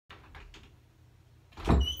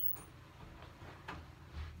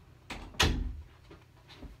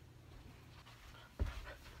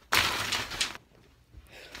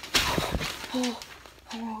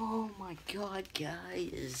Oh my god,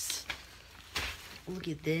 guys. Look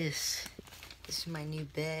at this. This is my new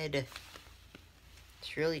bed.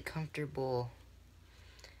 It's really comfortable.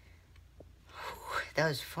 That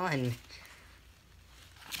was fun.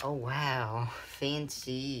 Oh wow,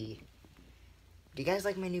 fancy. Do you guys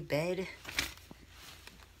like my new bed?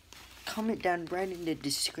 Comment down right in the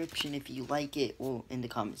description if you like it. Well, in the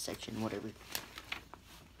comment section, whatever.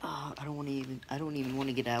 Oh, I don't even want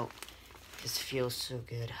to get out. This feels so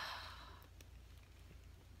good.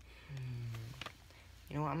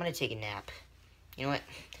 You know what? I'm gonna take a nap. You know what?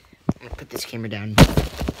 I'm gonna put this camera down.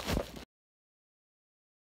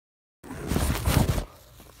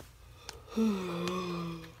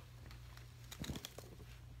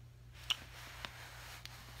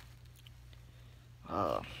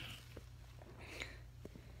 Oh,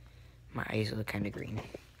 my eyes look kind of green.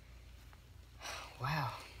 Wow,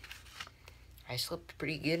 I slept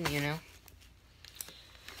pretty good, you know.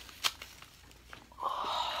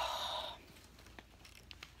 Oh,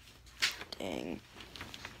 dang.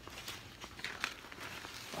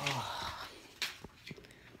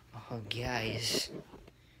 Oh, guys,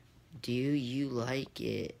 do you like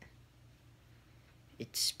it?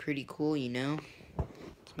 It's pretty cool, you know.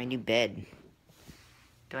 It's my new bed.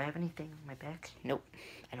 Do I have anything on my back? Nope.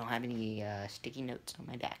 I don't have any sticky notes on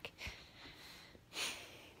my back.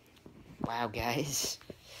 Wow, guys.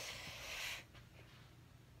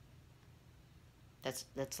 That's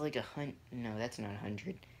like no, that's not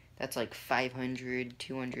 100. That's like 500,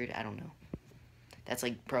 200, I don't know. That's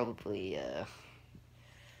like probably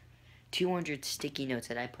 200 sticky notes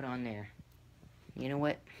that I put on there. You know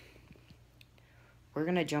what? We're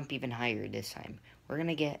gonna jump even higher this time. We're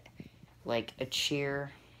gonna get like a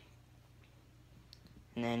chair.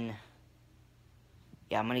 And then,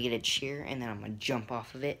 yeah, I'm gonna get a chair, and then I'm gonna jump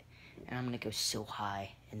off of it, and I'm gonna go so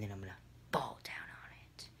high, and then I'm gonna fall down on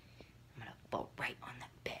it. I'm gonna fall right on that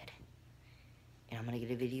bed, and I'm gonna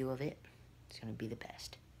get a video of it. It's gonna be the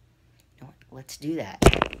best. You know what? Let's do that.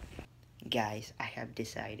 Guys, I have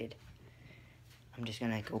decided. I'm just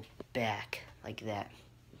gonna go back like that.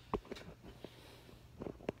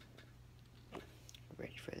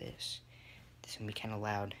 Ready for this. This is gonna be kind of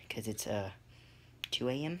loud, because it's 2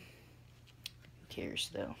 a.m. Who cares,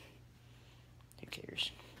 though? Who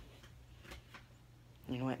cares?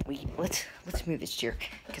 You know what? Let's move this chair,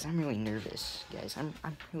 because I'm really nervous, guys. I'm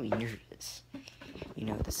really nervous. You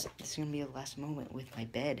know, this is gonna be the last moment with my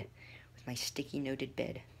bed, with my sticky noted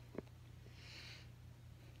bed.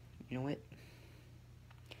 You know what?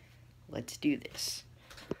 Let's do this.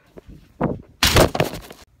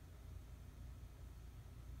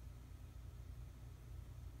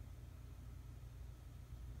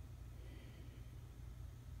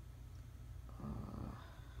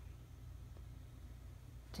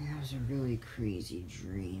 That was a really crazy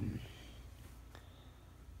dream.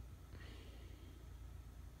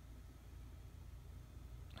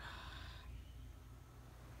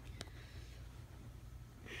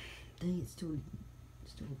 Dang, it's still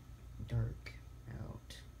dark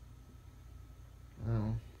out.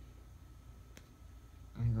 Well,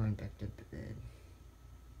 I'm going back to bed.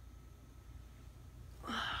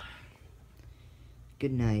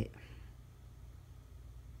 Good night.